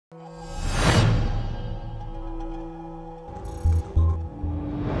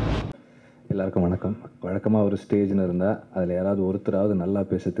எல்லாருக்கும் வணக்கம். வழக்கமாக ஒரு ஸ்டேஜ்னு இருந்தால் அதில் யாராவது ஒருத்தராவது நல்லா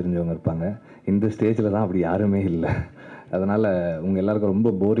பேச தெரிஞ்சவங்க இருப்பாங்க. இந்த ஸ்டேஜில் தான் அப்படி யாருமே இல்லை. அதனால் உங்கள் எல்லாருக்கும்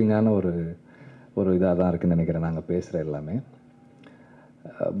ரொம்ப போரிங்கான ஒரு இதாக தான் இருக்குதுன்னு நினைக்கிறேன் நாங்கள் பேசுகிற எல்லாமே.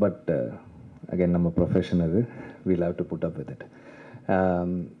 பட் அகைன் நம்ம ப்ரொஃபஷன் அது, we'll have to put up with it.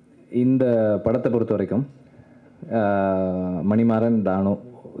 இந்த படத்தை பொறுத்த வரைக்கும் மணிமாறன்,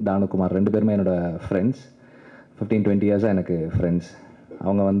 தானுகுமார் 2 பேருமே என்னோடய ஃப்ரெண்ட்ஸ். 15-20 இயர்ஸாக எனக்கு ஃப்ரெண்ட்ஸ்.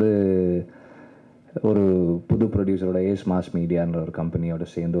 அவங்க வந்து ஒரு புது ப்ரொடியூசரோட ஏஸ் மாஸ் மீடியான்ற ஒரு கம்பெனியோட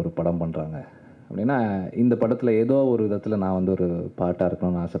சேர்ந்து ஒரு படம் பண்ணுறாங்க அப்படின்னா, இந்த படத்தில் ஏதோ ஒரு விதத்தில் நான் வந்து ஒரு பார்ட்டாக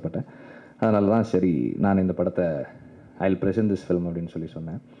இருக்கணும்னு ஆசைப்பட்டேன். அதனால தான் சரி நான் இந்த படத்தை I will present this film அப்படின்னு சொல்லி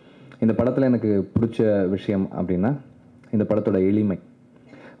சொன்னேன். இந்த படத்தில் எனக்கு பிடிச்ச விஷயம் அப்படின்னா இந்த படத்தோட எளிமை.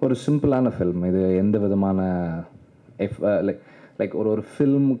 ஒரு சிம்பிளான ஃபில்ம் இது. எந்த விதமான லைக் ஒரு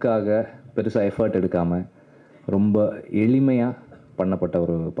ஃபில்முக்காக பெருசாக எஃபர்ட் எடுக்காமல் ரொம்ப எளிமையாக பண்ணப்பட்ட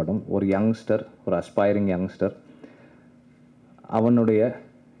ஒரு படம். ஒரு யங்ஸ்டர், ஒரு அஸ்பைரிங் யங்ஸ்டர், அவனுடைய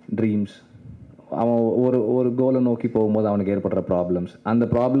ட்ரீம்ஸ், அவன் ஒரு கோலை நோக்கி போகும்போது அவனுக்கு ஏற்படுற ப்ராப்ளம்ஸ், அந்த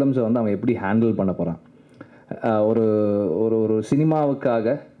ப்ராப்ளம்ஸை வந்து அவன் எப்படி ஹேண்டில் பண்ண போகிறான். ஒரு ஒரு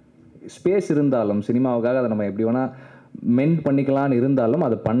சினிமாவுக்காக ஸ்பேஸ் இருந்தாலும், சினிமாவுக்காக அதை நம்ம எப்படி வேணால் மென்ட் பண்ணிக்கலான்னு இருந்தாலும்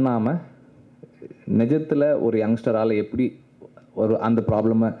அதை பண்ணாமல் நிஜத்தில் ஒரு யங்ஸ்டரால் எப்படி அந்த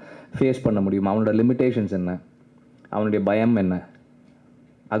ப்ராப்ளமை ஃபேஸ் பண்ண முடியும், அவனோட லிமிட்டேஷன்ஸ் என்ன, அவனுடைய பயம் என்ன,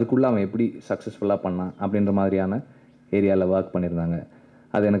 அதுக்குள்ளே அவன் எப்படி சக்ஸஸ்ஃபுல்லாக பண்ணான் அப்படின்ற மாதிரியான ஏரியாவில் ஒர்க் பண்ணியிருந்தாங்க.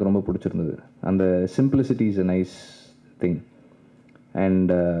 அது எனக்கு ரொம்ப பிடிச்சிருந்தது. அந்த simplicity is a nice thing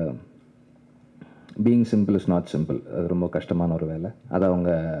and being simple is not simple. அது ரொம்ப கஷ்டமான ஒரு வேலை. அதை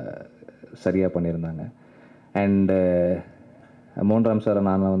அவங்க சரியாக பண்ணியிருந்தாங்க. அண்டு மோகன்ராம் சாரை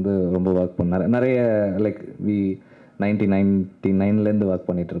நான் வந்து ரொம்ப ஒர்க் பண்ணார். நிறைய லைக் 1999 ஒர்க்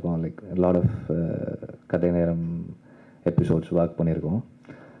பண்ணிகிட்ருக்கோம். லைக் லாட் ஆஃப் கதை நேரம் எபிசோட்ஸ் ஒர்க் பண்ணியிருக்கோம்.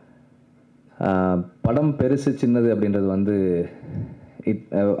 படம் பெருசு சின்னது அப்படின்றது வந்து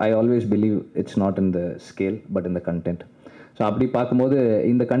I always believe it's not in the scale but in the content. So அப்படி பார்க்கும்போது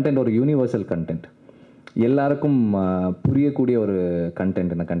இந்த கண்டென்ட் ஒரு யூனிவர்சல் கண்டென்ட், எல்லாருக்கும் புரியக்கூடிய ஒரு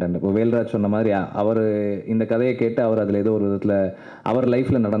கண்டென்ட். இந்த கண்டென்ட் இப்போ வேல்ராஜ் சொன்ன மாதிரி அவர் இந்த கதையை கேட்டு அவர் அதில் ஏதோ ஒரு விதத்தில் அவர்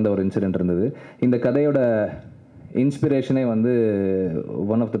லைஃப்பில் நடந்த ஒரு இன்சிடெண்ட் இருந்தது. இந்த கதையோட இன்ஸ்பிரேஷனே வந்து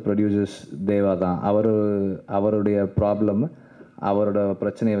ஒன் ஆஃப் த ப்ரொடியூசர்ஸ் தேவா தான். அவருடைய ப்ராப்ளம், அவரோட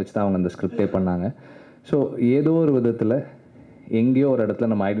பிரச்சனையை வச்சு தான் அவங்க அந்த ஸ்கிரிப்டே பண்ணாங்க. ஸோ ஏதோ ஒரு விதத்தில் எங்கேயோ ஒரு இடத்துல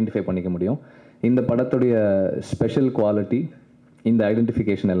நம்ம ஐடென்டிஃபை பண்ணிக்க முடியும். இந்த படத்துடைய ஸ்பெஷல் குவாலிட்டி இந்த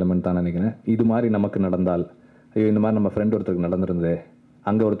ஐடென்டிஃபிகேஷன் எலிமெண்ட் தான் நினைக்கிறேன். இது மாதிரி நமக்கு நடந்தால், ஐயோ இந்த மாதிரி நம்ம ஃப்ரெண்ட் ஒருத்தருக்கு நடந்திருந்தது,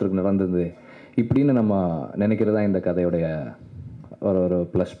 அங்கே ஒருத்தருக்கு நடந்திருந்தது, இப்படின்னு நம்ம நினைக்கிறதா இந்த கதையுடைய ஒரு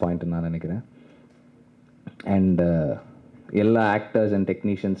ப்ளஸ் பாயிண்ட்டு நான் நினைக்கிறேன். அண்ட் எல்லா ஆக்டர்ஸ் அண்ட்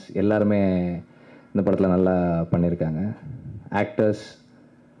டெக்னீஷியன்ஸ் எல்லாருமே இந்த படத்தில் நல்லா பண்ணியிருக்காங்க. ஆக்டர்ஸ்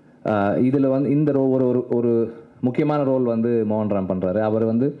இதில் வந்து இந்த ஒரு முக்கியமான ரோல் வந்து மோகன்ராம் பண்ணுறாரு. அவர்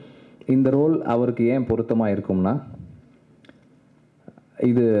வந்து இந்த ரோல் அவருக்கு ஏன் பொருத்தமாக இருக்கும்னா,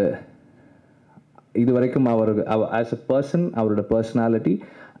 இது வரைக்கும் ஆஸ் அ பர்சன் அவரோட பர்சனாலிட்டி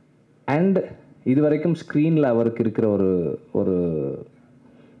அண்ட் இது வரைக்கும் ஸ்க்ரீனில் அவருக்கு இருக்கிற ஒரு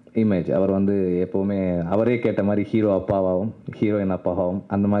இமேஜ், அவர் வந்து எப்போவுமே அவரே கேட்ட மாதிரி ஹீரோ அப்பாவாகவும் ஹீரோயின் அப்பாவாகவும்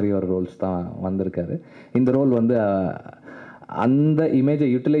அந்த மாதிரி ஒரு ரோல்ஸ் தான் வந்திருக்காரு. இந்த ரோல் வந்து அந்த இமேஜை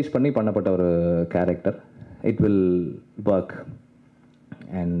யூட்டிலைஸ் பண்ணி பண்ணப்பட்ட ஒரு character. It will work.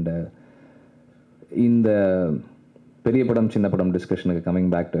 And இந்த பெரிய படம் சின்ன படம் டிஸ்கஷனுக்கு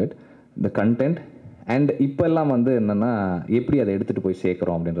coming back to it, the content and இப்போல்லாம் வந்து என்னென்னா எப்படி அதை எடுத்துகிட்டு போய்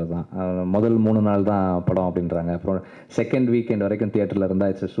சேர்க்குறோம் அப்படின்றது தான். முதல் 3 நாள் தான் படம் அப்படின்றாங்க. அப்புறம் செகண்ட் வீக்கெண்ட் வரைக்கும் தியேட்டரில்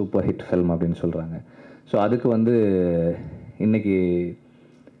இருந்தால் it's a super hit film அப்படின்னு சொல்கிறாங்க. ஸோ அதுக்கு வந்து இன்றைக்கி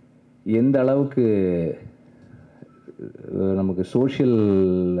எந்த அளவுக்கு நமக்கு சோஷியல்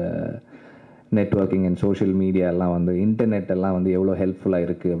நெட்வொர்க்கிங் அண்ட் சோஷியல் மீடியாலாம் வந்து இன்டர்நெட் எல்லாம் வந்து எவ்வளோ ஹெல்ப்ஃபுல்லாக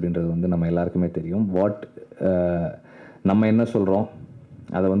இருக்குது அப்படின்றது வந்து நம்ம எல்லாருக்குமே தெரியும். நம்ம என்ன சொல்கிறோம்,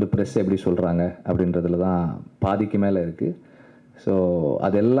 அதை வந்து ப்ரெஸ் எப்படி சொல்கிறாங்க அப்படின்றதுல தான் பாதிக்கு மேலே இருக்குது. ஸோ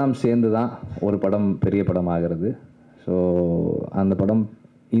அதெல்லாம் சேர்ந்து தான் ஒரு படம் பெரிய படம் ஆகிறது. ஸோ அந்த படம்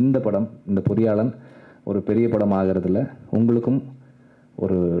இந்த பொரியாளன் ஒரு பெரிய படம் ஆகிறதுல உங்களுக்கும்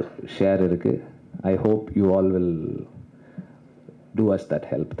ஒரு ஷேர் இருக்குது. I hope you all will do us that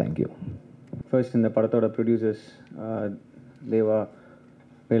help. Thank you. First இந்த படத்தோட ப்ரொடியூசர்ஸ் தேவா,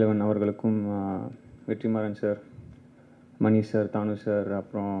 வேலவன் அவர்களுக்கும், வெற்றிமாறன் சார், மணி சார், தானு சார்,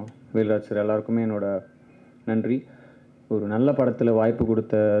 அப்புறம் வேல்ராஜ் சார் எல்லாருக்குமே என்னோட நன்றி. ஒரு நல்ல படத்தில் வாய்ப்பு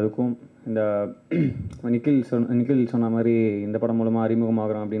கொடுத்ததுக்கும், இந்த நிக்கில் சொன்ன மாதிரி இந்த படம் மூலமாக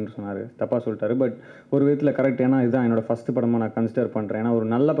அறிமுகமாகறோம் அப்படின்னு சொன்னார். தப்பாக சொல்லிட்டாரு, பட் ஒரு விதத்தில் கரெக்ட். ஏன்னா இதுதான் என்னோடய ஃபஸ்ட்டு படமாக நான் கன்சிடர் பண்ணுறேன். ஏன்னா ஒரு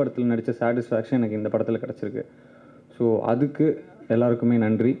நல்ல படத்தில் நடித்த சாட்டிஸ்ஃபேக்ஷன் எனக்கு இந்த படத்தில் கிடச்சிருக்கு. ஸோ அதுக்கு எல்லாருக்குமே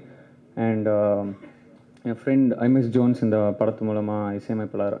நன்றி. And N friend MS Jones இந்த படத்து மூலமாக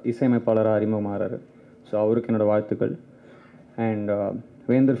இசையமைப்பாளராக அறிமுகமாகறாரு. ஸோ அவருக்கு என்னோடய வாழ்த்துக்கள். அண்ட்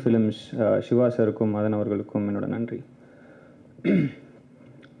வேந்தர் ஃபிலிம்ஸ் சிவா சருக்கும் மதன் அவர்களுக்கும் என்னோட நன்றி.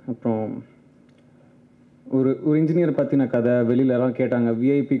 அப்புறம் ஒரு இன்ஜினியர் பற்றின கதை வெளியிலலாம் கேட்டாங்க,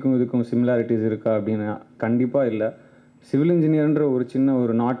 விஐபிக்கும் இதுக்கும் சிமிலாரிட்டிஸ் இருக்கா அப்படின்னு. கண்டிப்பாக இல்லை. சிவில் இன்ஜினியர்ன்ற ஒரு சின்ன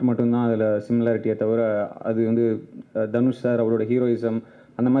ஒரு நாட் மட்டும்தான் அதில் சிமிலாரிட்டியை தவிர, அது வந்து தனுஷ் சார் அவரோட ஹீரோயிசம்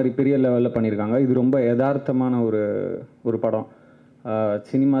அந்த மாதிரி பெரிய லெவலில் பண்ணியிருக்காங்க. இது ரொம்ப யதார்த்தமான ஒரு படம்.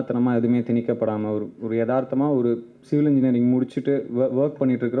 சினிமாத்தனமாக எதுவுமே திணிக்கப்படாமல் ஒரு யதார்த்தமாக ஒரு சிவில் இன்ஜினியரிங் முடிச்சுட்டு ஒர்க்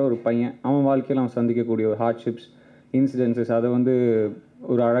பண்ணிகிட்ருக்கிற ஒரு பையன், அவன் வாழ்க்கையில் அவன் சந்திக்கக்கூடிய ஒரு ஹார்ட்ஷிப்ஸ், இன்சிடென்சஸ், அதை வந்து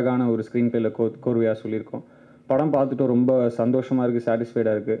ஒரு அழகான ஒரு ஸ்க்ரீன் பிளேயில் கோர்வையாக சொல்லியிருக்கோம். படம் பார்த்துட்டு ரொம்ப சந்தோஷமாக இருக்குது,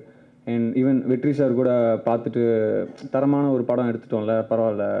 சாட்டிஸ்ஃபைடாக இருக்குது. அண்ட் ஈவன் வெற்றி சார் கூட பார்த்துட்டு தரமான ஒரு படம் எடுத்துட்டோம்ல,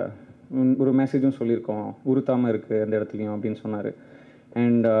 பரவாயில்ல, ஒரு மெசேஜும் சொல்லியிருக்கோம், உறுத்தாமல் இருக்குது அந்த இடத்துலையும் அப்படின்னு சொன்னார்.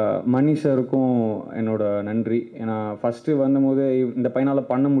 அண்ட் மணி சாருக்கும் என்னோட நன்றி. ஏன்னா ஃபஸ்ட்டு வந்தபோது இந்த பையனால்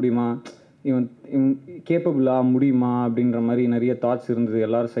பண்ண முடியுமா, இவன் கேப்பபிளாக முடியுமா அப்படின்ற மாதிரி நிறைய தாட்ஸ் இருந்தது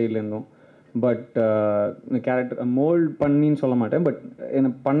எல்லார் சைட்லேருந்தும். பட் இந்த கேரக்டர் மோல்ட் பண்ணின்னு சொல்ல மாட்டேன், பட் என்னை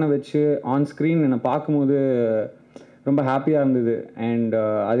பண்ண வச்சு ஆன் ஸ்க்ரீன் என்னை பார்க்கும்போது ரொம்ப ஹாப்பியாக இருந்தது. அண்ட்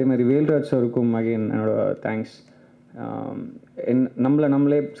அதேமாதிரி வேல்ராஜ் சாருக்கும் அகெயின் என்னோட தேங்க்ஸ்.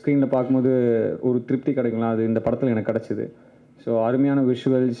 நம்மளே ஸ்க்ரீனில் பார்க்கும்போது ஒரு திருப்தி கிடைக்கலாம், அது இந்த படத்தில் எனக்கு கிடச்சிது. ஸோ அருமையான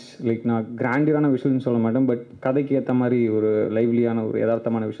விஷுவல்ஸ், லைக் நான் கிராண்டியரான விஷுவல்ஸ்னு சொல்ல மாட்டேன், பட் கதைக்கு ஏற்ற மாதிரி ஒரு லைவ்லியான ஒரு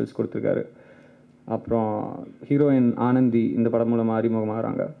யதார்த்தமான விஷுவல்ஸ் கொடுத்துருக்காரு. அப்புறம் ஹீரோயின் ஆனந்தி இந்த படம் மூலமாக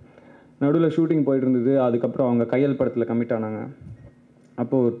அறிமுகமாகறாங்க. நடுவில் ஷூட்டிங் போயிட்டு இருந்தது. அதுக்கப்புறம் அவங்க கையல் படத்தில் கமிட் ஆனாங்க.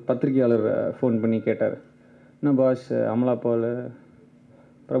 அப்போது ஒரு பத்திரிகையாளர் ஃபோன் பண்ணி கேட்டார், என்ன பாஸ், அமலா பால்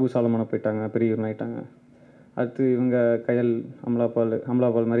பிரபு சாலமான போயிட்டாங்க, பெரிய ஆயிட்டாங்க, அடுத்து இவங்க கையல் அமலா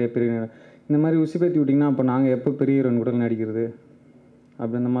பால் மாதிரியே பெரிய, இந்த மாதிரி உசிப்பேத்தி விட்டிங்கன்னா அப்போ நாங்கள் எப்போ பெரிய ஹீரோயின் கூட நடிக்கிறது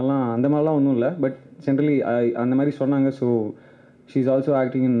அப்படி அந்த மாதிரிலாம் ஒன்றும் இல்லை. பட் ஜென்ரலி அந்த மாதிரி சொன்னாங்க. So she is also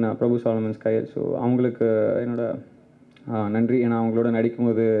acting in Prabhu Solomon's Kayal. So அவங்களுக்கு என்னோட நன்றி. ஏன்னா அவங்களோட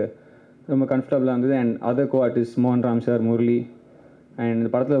நடிக்கும்போது ரொம்ப கம்ஃபர்டபுளாக இருந்தது. அண்ட் அதர் கோ ஆர்டிஸ்ட் மோகன் ராம் சார், முரளி, அண்ட்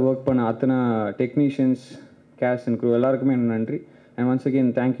இந்த படத்தில் ஒர்க் பண்ண அத்தனை டெக்னீஷியன்ஸ், கேஸ்ட் அண்ட் க்ரூ எல்லாருக்குமே என்னோட நன்றி. And once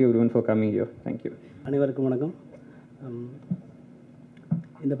again thank you everyone for coming here. Thank you. அனைவருக்கும் வணக்கம்.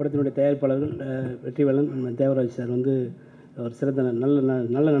 இந்த படத்தினுடைய தயாரிப்பாளர்கள் வெற்றிவேலன், தேவராஜ் சார் வந்து ஒரு சிறந்த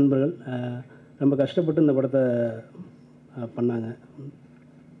நல்ல நண்பர்கள். ரொம்ப கஷ்டப்பட்டு இந்த படத்தை பண்ணாங்க.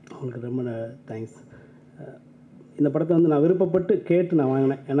 அவங்களுக்கு ரொம்ப தேங்க்ஸ். இந்த படத்தை வந்து நான் விருப்பப்பட்டு கேட்டு நான்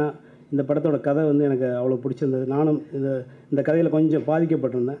வாங்கினேன். ஏன்னா இந்த படத்தோட கதை வந்து எனக்கு அவ்வளோ பிடிச்சிருந்தது. நானும் இந்த கதையில் கொஞ்சம்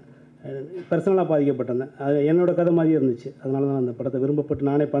பாதிக்கப்பட்டிருந்தேன், பர்சனலாக பாதிக்கப்பட்டிருந்தேன். அது என்னோடய கதை மாதிரியே இருந்துச்சு. அதனால தான் அந்த படத்தை விரும்பப்பட்டு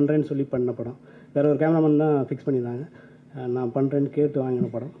நானே பண்ணுறேன்னு சொல்லி பண்ண படம். வேறு ஒரு கேமராமேன் தான் ஃபிக்ஸ் பண்ணியிருந்தாங்க. நான் பண்ணுறேன்னு கேட்டு வாங்கின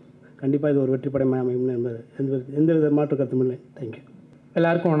படம். கண்டிப்பாக இது ஒரு வெற்றி படமாக அமையும் என்பது எந்தவித மாற்று கருத்தும் இல்லை. தேங்க்யூ.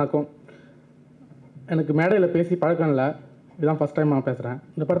 எல்லாருக்கும் வணக்கம். எனக்கு மேடையில் பேசி பழக்கம் இல்லை, இதுதான் ஃபஸ்ட் டைம் நான் பேசுகிறேன்.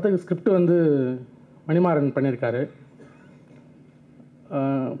 இந்த படத்துக்கு ஸ்கிரிப்ட் வந்து மணிமாறன் பண்ணியிருக்காரு.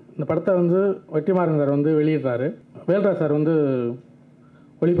 இந்த படத்தை வந்து வெற்றிமாறன் சார் வந்து வெளியிடுறாரு. வேல்ராஜ் சார் வந்து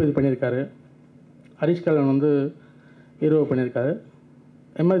ஒளிப்பதிவு பண்ணியிருக்காரு. ஹரிஷ் கல்யாண் வந்து ஹீரோ பண்ணியிருக்காரு.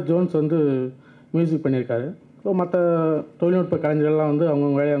 MS ஜோன்ஸ் வந்து மியூசிக் பண்ணியிருக்காரு. ஸோ மற்ற தொழில்நுட்ப கலைஞர்கள்லாம் வந்து அவங்க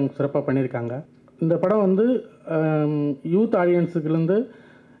வேலையை அவங்க சிறப்பாக பண்ணியிருக்காங்க. இந்த படம் வந்து யூத் ஆடியன்ஸுக்குலேருந்து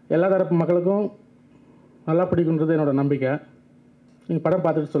எல்லா தரப்பு மக்களுக்கும் நல்லா பிடிக்குன்றது என்னோடய நம்பிக்கை. நீங்கள் படம்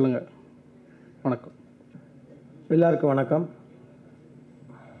பார்த்துட்டு சொல்லுங்கள். வணக்கம். எல்லாருக்கும் வணக்கம்.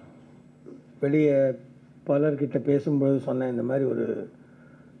 வெளியே பலர்கிட்ட பேசும்போது சொன்னேன், இந்த மாதிரி ஒரு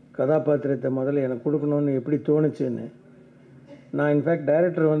கதாபாத்திரத்தை முதல்ல எனக்கு கொடுக்கணுன்னு எப்படி தோணுச்சுன்னு. நான் இன்ஃபேக்ட்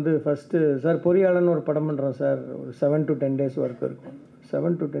டைரக்டர் வந்து ஃபஸ்ட்டு, சார் பொரியாளன் ஒரு படம் பண்ணுறோம் சார், ஒரு 7 to 10 days ஒர்க் இருக்கும்.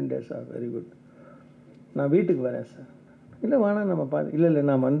 7 to 10 days வெரி குட், நான் வீட்டுக்கு வரேன் சார். இல்லை வேணாம், நம்ம இல்லை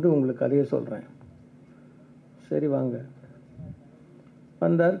நான் வந்து உங்களுக்கு கதையை சொல்கிறேன். சரி வாங்க.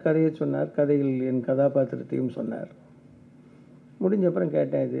 வந்தார், கதையை சொன்னார், கதையில் என் கதாபாத்திரத்தையும் சொன்னார். முடிஞ்ச அப்புறம்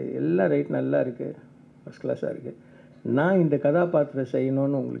கேட்டேன், இது எல்லாம் ரைட், நல்லா இருக்குது, ஃபஸ்ட் கிளாஸாக இருக்குது, நான் இந்த கதாபாத்திரம்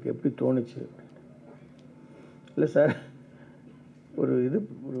செய்யணும்னு உங்களுக்கு எப்படி தோணுச்சு? இல்லை சார், ஒரு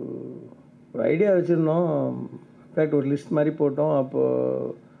ஐடியா வச்சுருந்தோம், இன்ஃபேக்ட் ஒரு லிஸ்ட் மாதிரி போட்டோம்.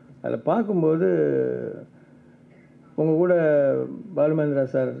 அப்போது அதில் பார்க்கும்போது உங்கள் கூட பாலுமேந்திரா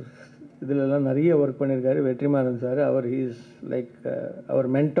சார் இதிலெல்லாம் நிறைய ஒர்க் பண்ணியிருக்காரு. வெற்றிமாறன் சார், அவர் ஹீஸ் லைக் அவர்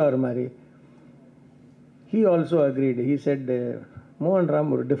மென்டார் மாதிரி. He also agreed. He set மோகன்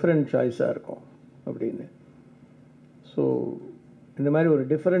ராம் ஒரு டிஃப்ரெண்ட் சாய்ஸாக இருக்கும் அப்படின்னு. ஸோ இந்த மாதிரி ஒரு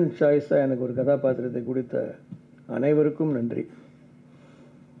டிஃப்ரெண்ட் சாய்ஸாக எனக்கு ஒரு கதாபாத்திரத்தை கொடுத்த அனைவருக்கும் நன்றி.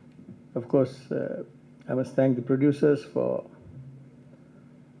 Of course, I must thank the producers for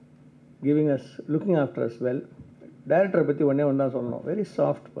looking after us well. டைரக்டரை பற்றி ஒன்றே ஒன்று தான் சொல்லணும். Very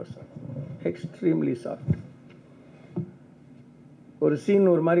soft person, extremely soft. ஒரு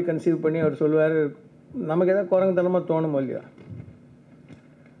சீன் ஒரு மாதிரி கன்சீவ் பண்ணி அவர் சொல்லுவார், நமக்கு எதாவது குரங்குத்தனமாக தோணும் இல்லையா,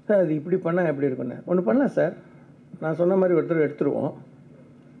 சார் அது இப்படி பண்ணால் எப்படி இருக்குன்னு. ஒன்று பண்ணலாம் சார், நான் சொன்ன மாதிரி ஒரு தடவை எடுத்துருவோம்,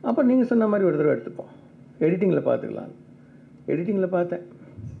 அப்போ நீங்கள் சொன்ன மாதிரி ஒரு தடவை எடுத்துப்போம், எடிட்டிங்கில் பார்த்துக்கலாம். எடிட்டிங்கில் பார்த்தேன்,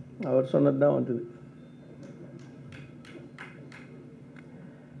 அவர் சொன்னது தான் வந்தது.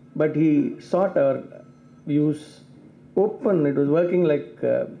 But he chat our views open. It was working like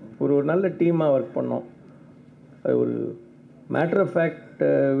ஒரு நல்ல டீமாக ஒர்க் பண்ணோம். அது ஒரு மேட்டர் ஆஃப் ஃபேக்ட்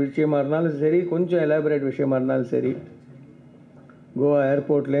விஷயமா இருந்தாலும் சரி, கொஞ்சம் எலாபரேட் விஷயமா இருந்தாலும் சரி, கோவா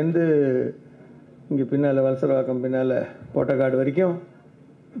ஏர்போர்ட்லேருந்து இங்கே பின்னால் வலசரவாக்கம் பின்னால் போட்டக்காடு வரைக்கும்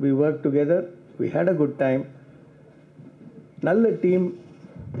we worked together, we had a good time. நல்ல team,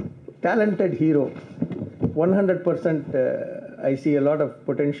 talented hero, 100% I see a lot of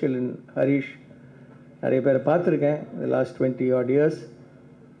potential in Harish. நிறைய பேரை பார்த்துருக்கேன் the last 20 odd years.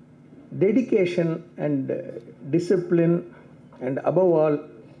 Dedication and discipline and above all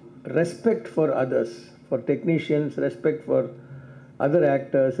respect for others, for technicians, respect for other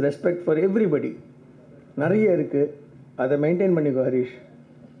actors, respect for everybody நிறைய இருக்குது. அதை maintain பண்ணிக்கோ ஹரிஷ்.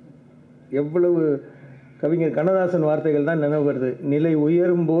 எவ்வளவு கவிஞர் கண்ணதாசன் வார்த்தைகள் தான் நினைவு வருது, நிலை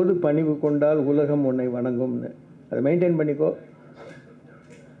உயரும் போது பணிவு கொண்டால் உலகம் உன்னை வணங்கும்னு. அதை மெயின்டைன் பண்ணிக்கோ.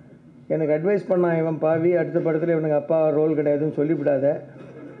 எனக்கு அட்வைஸ் பண்ணான், இவன் பாவி, அடுத்த படத்தில் இவனுக்கு அப்பா ரோல் கிடையாதுன்னு சொல்லிவிடாத,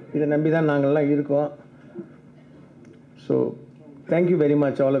 இதை நம்பி தான் நாங்கள்லாம் இருக்கோம். So thank you very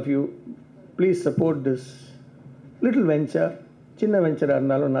much all of you. Please support this little venture. சின்ன வெஞ்சராக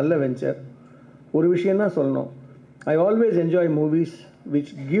இருந்தாலும் நல்ல வெஞ்சர். ஒரு விஷயந்தான் சொல்லணும், I always enjoy movies which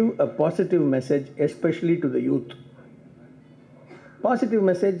give a positive message, especially to the youth. Positive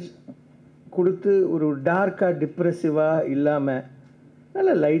message கொடுத்து ஒரு டார்க்காக டிப்ரெசிவாக இல்லாமல்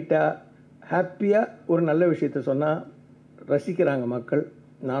நல்ல லைட்டாக ஹாப்பியாக ஒரு நல்ல விஷயத்த சொன்னால் ரசிக்கிறாங்க மக்கள்.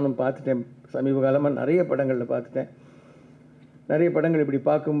 நானும் பார்த்துட்டேன், சமீப காலமாக நிறைய படங்களில் பார்த்துட்டேன். நிறைய படங்கள் இப்படி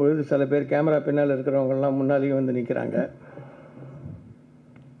பார்க்கும்பொழுது சில பேர் கேமரா பின்னால் இருக்கிறவங்கெல்லாம் முன்னாலேயும் வந்து நிற்கிறாங்க.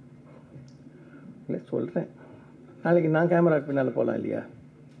 இல்லை சொல்கிறேன், நாளைக்கு நான் கேமராக்கு பின்னால் போகலாம் இல்லையா?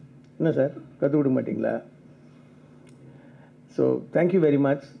 என்ன சார் கற்றுக் கொடுக்க மாட்டிங்களா? So thank you very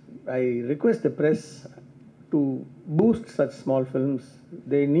much. I request the press to boost such small films.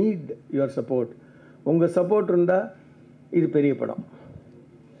 They need your support. உங்கள் சப்போர்ட் இருந்தால் இது பெரிய படம்,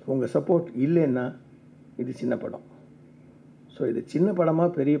 உங்கள் சப்போர்ட் இல்லைன்னா இது சின்ன படம். ஸோ இது சின்ன படமாக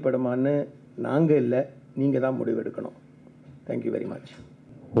பெரிய படமானு நாங்கள் இல்லை, நீங்கள் தான் முடிவெடுக்கணும். Thank you very much.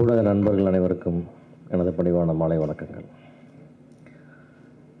 ஊடக நண்பர்கள் அனைவருக்கும் எனது பணிவான மாலை வணக்கங்கள்.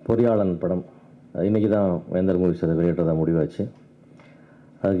 பொரியாளன் படம் இன்றைக்கி தான் வேந்தர் மூவிஸ் அதை வெளியிட்டதாக முடிவாச்சு.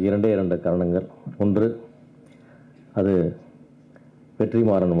 அதுக்கு இரண்டு காரணங்கள். ஒன்று, அது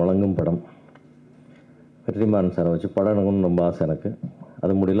வெற்றிமாறன் வழங்கும் படம். வெற்றிமாறன் சாரை வச்சு படம் எடுக்கணும்னு ரொம்ப ஆசை எனக்கு.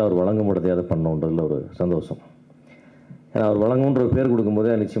 அது முடியல, அவர் வழங்கும் படத்தையாவது பண்ணணுன்றதில் ஒரு சந்தோஷம். ஏன்னா அவர் வழங்குன்ற ஒரு பேர்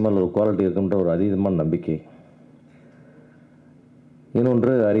கொடுக்கும்போதே நிச்சயமாக ஒரு குவாலிட்டி இருக்குன்ற ஒரு அதீதமான நம்பிக்கை.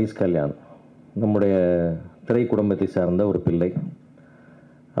 இன்னொன்று, ஹரிஷ் கல்யாண் நம்முடைய திரை குடும்பத்தை சார்ந்த ஒரு பிள்ளை.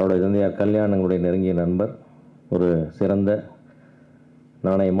 அவருடைய தந்தையார் கல்யாண் எங்களுடைய நெருங்கிய நண்பர், ஒரு சிறந்த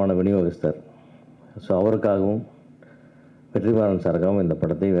நாணயமான விநியோகஸ்தர். ஸோ அவருக்காகவும் வெற்றிமாறன் சாருக்காகவும் இந்த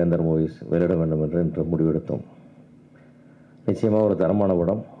படத்தை வேந்தர் மூவிஸ் வெளியிட வேண்டும் என்று முடிவெடுத்தோம். நிச்சயமாக ஒரு தரமான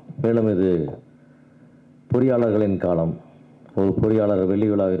படம். மேலும் இது பொறியாளர்களின் காலம். ஒரு பொறியாளர் வெள்ளி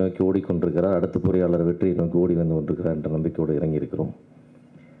விழாவை நோக்கி ஓடிக்கொண்டிருக்கிறார், அடுத்த பொறியாளர் வெற்றியை நோக்கி ஓடி வந்து கொண்டிருக்கிறார் என்ற நம்பிக்கையோடு இறங்கியிருக்கிறோம்.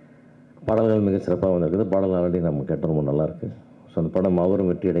 பாடல்கள் மிக சிறப்பாக வந்திருக்குது. பாடல்கள் ஆல்ரெடி நம்ம கேட்ட ரொம்ப நல்லாயிருக்கு. ஸோ அந்த படம் அவரும்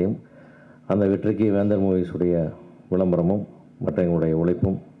வெற்றியடையும். அந்த வெற்றிக்கு வேந்தர் மூவிஸுடைய விளம்பரமும் மற்ற எங்களுடைய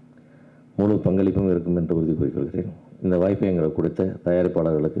உழைப்பும் முழு பங்களிப்பும் இருக்கும் என்று உறுதி கூறிக்கொள்கிறேன். இந்த வாய்ப்பை எங்களுக்கு கொடுத்த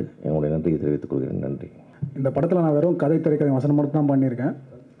தயாரிப்பாளர்களுக்கு எங்களுடைய நன்றியை தெரிவித்துக் கொள்கிறேன். நன்றி. இந்த படத்தில் நான் வெறும் கதை திரைக்கதை வசனம் மட்டும் தான் பண்ணியிருக்கேன்.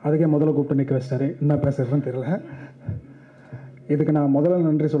 அதுக்கே முதல்ல கூப்பிட்டு நிற்க வச்சிட்டாரு, என்ன பேசுறதுன்னு தெரியல. இதுக்கு நான் முதல்ல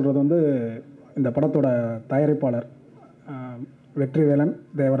நன்றி சொல்கிறது வந்து இந்த படத்தோட தயாரிப்பாளர் Vetrivelan,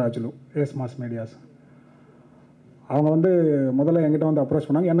 Devarajulu, ace mass medias. அவங்க வந்து முதல்ல என்கிட்ட வந்து அப்ரோச்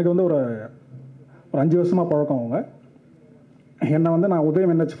பண்ணாங்க. எனக்கு வந்து ஒரு 5 வருஷமாக பழக்கம். அவங்க என்னை வந்து நான்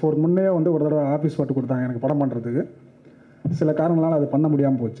உதயம் NH4 முன்னே வந்து ஒரு தடவை ஆஃபீஸ் போட்டு கொடுத்தாங்க எனக்கு படம் பண்ணுறதுக்கு. சில காரணங்களால் அது பண்ண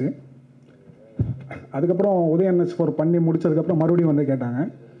முடியாமல் போச்சு. அதுக்கப்புறம் உதயம் NH4 பண்ணி முடித்ததுக்கப்புறம் மறுபடியும் வந்து கேட்டாங்க.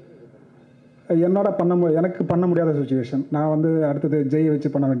 எனக்கு பண்ண முடியாத சுச்சுவேஷன். நான் வந்து அடுத்தது ஜெய் வச்சு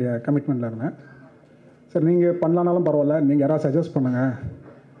பண்ண வேண்டிய கமிட்மெண்ட்டில் இருந்தேன். சரி, நீங்கள் பண்ணலானாலும் பரவாயில்ல, நீங்கள் யாராவது சஜஸ்ட் பண்ணுங்கள்,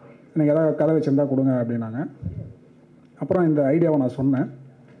 நீங்கள் எதாவது கதை வச்சுருந்தா கொடுங்க அப்படின்னாங்க. அப்புறம் இந்த ஐடியாவை நான் சொன்னேன்,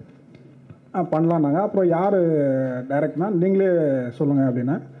 பண்ணலான்னாங்க. அப்புறம் யார் டைரக்ட்னா நீங்களே சொல்லுங்கள்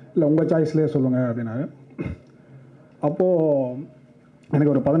அப்படின்னா, இல்லை உங்கள் சாய்ஸ்லேயே சொல்லுங்கள் அப்படின்னாரு. அப்போது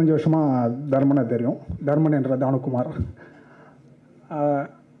எனக்கு ஒரு 15 வருஷமாக தர்மனை தெரியும். தர்மன் என்ற தானுகுமார்.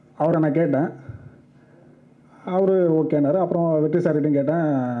 அவரை நான் கேட்டேன், அவர் ஓகேனாரு. அப்புறம் வெற்றி சார்கிட்டையும் கேட்டேன்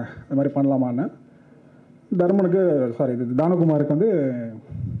இந்த மாதிரி பண்ணலாமான்னு. தர்மனுக்கு இது தானுகுமாருக்கு வந்து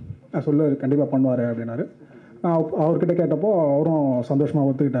நான் சொல்ல கண்டிப்பாக பண்ணுவார் அப்படின்னாரு. நான் அவர்கிட்ட கேட்டப்போ அவரும் சந்தோஷமாக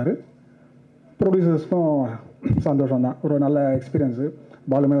ஒத்துக்கிட்டார். ப்ரொடியூசர்ஸ்க்கும் சந்தோஷம் தான். ஒரு நல்ல எக்ஸ்பீரியன்ஸு.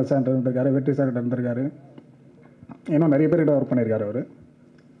 பாலுமேல் சார் இருந்திருக்காரு, வெற்றி சார்கிட்ட இருந்திருக்காரு, இன்னும் நிறைய பேர்கிட்ட ஒர்க் பண்ணியிருக்காரு அவர்.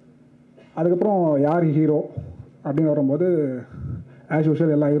 அதுக்கப்புறம் யார் ஹீரோ அப்படின்னு வரும்போது ஆஸ்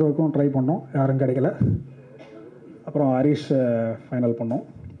யூஷுவல் எல்லா ஹீரோவுக்கும் ட்ரை பண்ணோம், யாரும் கிடைக்கல. அப்புறம் ஹரிஷ் ஃபைனல் பண்ணோம்.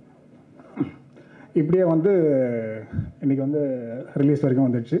 இப்படியே வந்து இன்றைக்கி வந்து ரிலீஸ் வரைக்கும்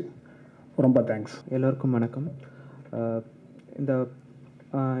வந்துடுச்சு. ரொம்ப தேங்க்ஸ். எல்லோருக்கும் வணக்கம். இந்த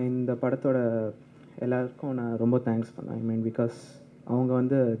இந்த படத்தோட எல்லாருக்கும் நான் ரொம்ப தேங்க்ஸ் பண்ணேன். ஐ மீன் பிகாஸ் அவங்க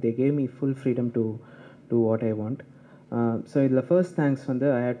வந்து they gave me full freedom to two what I want. So இதில் ஃபர்ஸ்ட் தேங்க்ஸ் வந்து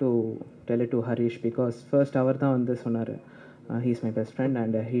I have to tell it to Harish because first அவர் தான் வந்து சொன்னார், he is my best friend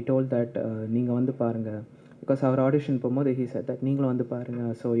and he told that நீங்கள் வந்து பாருங்கள். பிகாஸ் அவர் ஆடிஷன் போகும்போது he set that நீங்களும் வந்து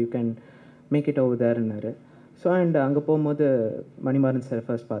பாருங்கள், so you can make it over தேர்ன்னாரு. So and அங்கே போகும்போது மணிமாறன் சார்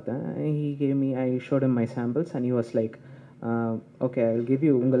ஃபர்ஸ்ட் பார்த்தேன். He gave me, I ஷோட் him my samples and he was like okay I will give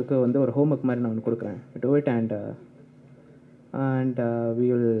you, உங்களுக்கு வந்து ஒரு ஹோம்ஒர்க் மாதிரி நான் ஒன்று கொடுக்குறேன், do it and we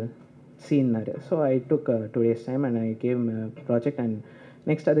will சீன்னாரு. So I took 2 days time and I gave project and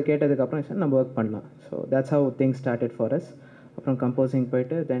next அது கேட்டதுக்கப்புறம் sir நம்ம work பண்ணலாம். So that's how things started for us. அப்புறம் கம்போசிங்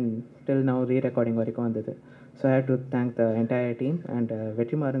போயிட்டு தென் டில் நவ் ரீரெக்கார்டிங் வரைக்கும் வந்தது. So I have to thank the entire team and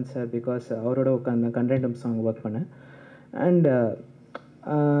Vetrimaaran sir because அவரோட உட்காந்து கண்டென்டம் song work பண்ணேன் and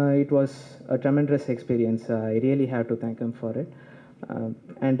it was a tremendous experience. I really have to thank him for it.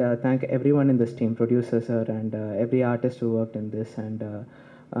 And thank everyone in this team, producers sir, and every artist who worked in this, and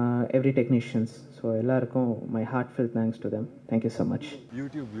every technicians. So ellarkum my heartfelt thanks to them. Thank you so much.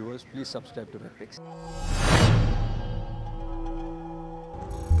 YouTube viewers, please subscribe to RedPix.